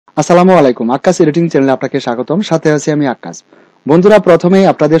আসসালামু আলাইকুম। আক্কাস এডিটিং চ্যানেলে আপনাকে স্বাগতম। সাথে আছি আমি আক্কাস। বন্ধুরা, প্রথমেই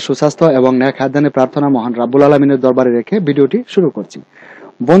আপনাদের সুস্বাস্থ্য এবং ন্যাক হায়াত প্রার্থনা মহান রাব্বুল আলামিনের দরবারে রেখে ভিডিওটি শুরু করছি।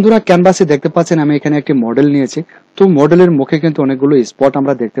 বন্ধুরা, ক্যানভাসে দেখতে পাচ্ছেন আমি এখানে একটি মডেল নিয়েছি। তো মডেলের মুখে কিন্তু অনেকগুলো স্পট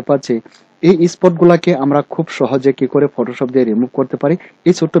আমরা দেখতে পাচ্ছি। এই স্পটগুলোকে আমরা খুব সহজে কি করে ফটোশপ দিয়ে রিমুভ করতে পারি,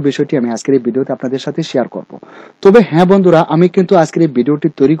 এই ছোট্ট বিষয়টি আমি আজকের এই ভিডিওতে আপনাদের সাথে শেয়ার করব। তবে হ্যাঁ বন্ধুরা, আমি কিন্তু আজকের এই ভিডিওটি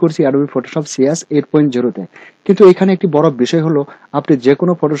তৈরি করছি অ্যাডোবি ফটোশপ সিএস 8.0 তে। কিন্তু এখানে একটি বড় বিষয় হলো, আপনি যে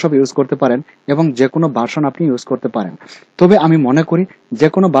কোনো ফটোশপ ইউজ করতে পারেন এবং যে কোনো ভার্সন আপনি ইউজ করতে পারেন। তবে আমি মনে করি যে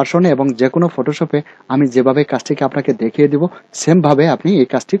কোনো ভার্সনে এবং যে কোনো ফটোশপে আমি যেভাবে কাজটিকে আপনাকে দেখিয়ে দিব, সেম ভাবে আপনি এই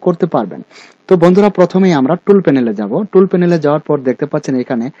কাজটি করতে পারবেন। তো বন্ধুরা, প্রথমেই আমরা টুল প্যানেলে যাব। টুল প্যানেলে যাওয়ার পর দেখতে পাচ্ছেন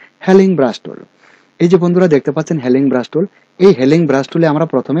এখানে হেলিং ব্রাশ টুল। এই যে বন্ধুরা দেখতে পাচ্ছেন হেলিং ব্রাশ টুল। এই হেলিং ব্রাশ টুলে আমরা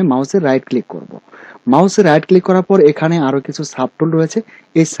প্রথমে মাউসের রাইট ক্লিক করব। মাউসে রাইট ক্লিক করার পর এখানে আরো কিছু সাব টুল রয়েছে।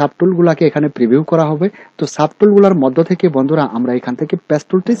 এই সাব টুলগুলোকে এখানে প্রিভিউ করা হবে। তো সাব টুলগুলোর মধ্য থেকে বন্ধুরা আমরা এখান থেকে পেস্ট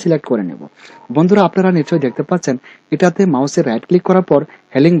টুলটি সিলেক্ট করে নেব। বন্ধুরা, আপনারা নিশ্চয়ই দেখতে পাচ্ছেন এটাতে মাউসে রাইট ক্লিক করার পর,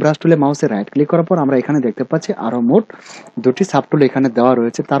 হেলিং ব্রাশ টুলে মাউসে রাইট ক্লিক করার পর আমরা এখানে দেখতে পাচ্ছি আরো মোট দুটি সাব টুল এখানে দেওয়া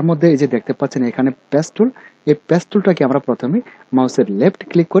রয়েছে। তার মধ্যে এই যে দেখতে পাচ্ছেন এখানে পেস্ট টুল। এই পেস্ট টুলটাকে আমরা প্রথমে মাউসের লেফট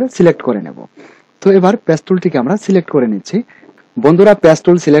ক্লিক করে সিলেক্ট করে নেব। তো এবার পেস্ট টুলটিকে আমরা সিলেক্ট করে নিচ্ছি। বন্ধুরা, পেস্ট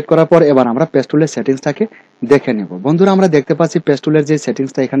টুল সিলেক্ট করার পর এবার আমরা পেস্ট টুলের সেটিংসটাকে দেখে নেব। বন্ধুরা, আমরা দেখতে পাচ্ছি পেস্ট টুলের যে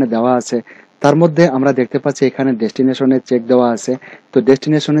সেটিংসটা এখানে দেওয়া আছে, তার মধ্যে আমরা দেখতে পাচ্ছি এখানে ডেস্টিনেশনের চেক দেওয়া আছে। তো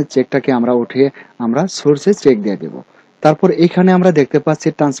ডেস্টিনেশনের চেকটাকে আমরা উঠিয়ে আমরা সোর্সে চেক দিয়ে দেব। তারপর এখানে আমরা দেখতে পাচ্ছি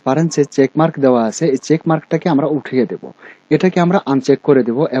ট্রান্সপারেন্সি চেক মার্ক দেওয়া আছে, এই চেক মার্কটাকে আমরা উঠিয়ে দেব। এটাকে আমরা আনচেক করে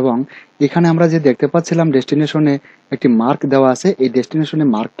দেব। এবং এখানে আমরা যে দেখতে পাচ্ছিলাম ডেস্টিনেশনে একটি মার্ক দেওয়া আছে, এই ডেস্টিনেশনে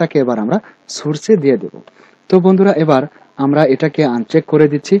মার্কটাকে এবার আমরা সোর্সে দিয়ে দেব। তো বন্ধুরা, এবার আমরা এটাকে আনচেক করে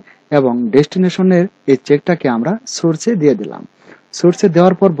দিচ্ছি এবং ডেস্টিনেশনের এই চেকটাকে আমরা সোর্সে দিয়ে দিলাম। সোর্সে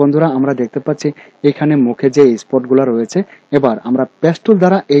দেওয়ার পর বন্ধুরা আমরা দেখতে পাচ্ছি এখানে মুখে যে স্পটগুলো রয়েছে, এবার আমরা পেস্ট টুল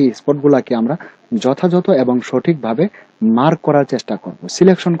দ্বারা এই স্পটগুলোকে আমরা যথাযথ এবং সঠিকভাবে মার্ক করার চেষ্টা করব,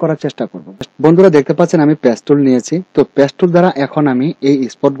 সিলেকশন করার চেষ্টা করব। বন্ধুরা, দেখতে পাচ্ছেন আমি পেস্ট টুল নিয়েছি। তো পেস্ট টুল দ্বারা এখন আমি এই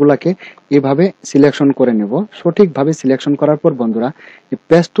স্পটগুলোকে এভাবে সিলেকশন করে নেব। সঠিকভাবে সিলেকশন করার পর বন্ধুরা, এই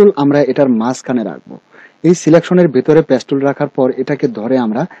পেস্ট টুল আমরা এটার মাঝখানে রাখবো। এই সিলেকশনের ভিতরে পেস্ট টুল রাখার পর এটাকে ধরে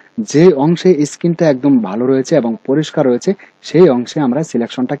আমরা যে অংশে স্কিনটা একদম ভালো রয়েছে এবং পরিষ্কার রয়েছে সেই অংশে আমরা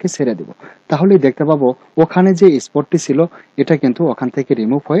সিলেকশনটাকে ছেড়ে দেব। তাহলেই দেখতে পাবো ওখানে যে স্পটটি ছিল এটা কিন্তু ওখান থেকে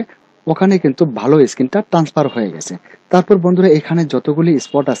রিমুভ হয়ে ওখানে কিন্তু ভালো স্কিনটা ট্রান্সফার হয়ে গেছে। তারপর বন্ধুরা, এখানে যতগুলি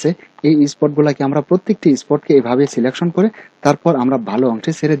স্পট আছে এই স্পটগুলোকে আমরা প্রত্যেকটি স্পটকে এভাবে সিলেকশন করে তারপর আমরা ভালো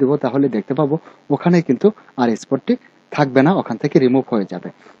অংশে ছেড়ে দেব। তাহলে দেখতে পাবো ওখানে কিন্তু আর স্পটটি থাকবে না, ওখান থেকে রিমুভ হয়ে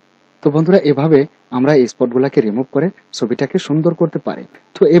যাবে। তো বন্ধুরা, এভাবে আমরা এই স্পটগুলোকে রিমুভ করে ছবিটাকে সুন্দর করতে পারি।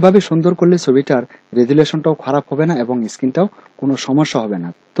 তো এভাবে সুন্দর করলে ছবিটার রেজুলেশনটাও খারাপ হবে না এবং স্ক্রিনটাও কোনো সমস্যা হবে না।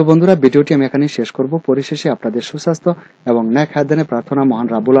 তো বন্ধুরা, ভিডিওটি আমি এখানেই শেষ করব। পরিশেষে আপনাদের সুস্বাস্থ্য এবং ন্যাক হায়াত প্রার্থনা মহান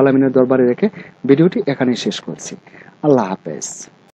রাব্বুল আলামিনের দরবারে রেখে ভিডিওটি এখানেই শেষ করছি। আল্লাহ হাফেজ।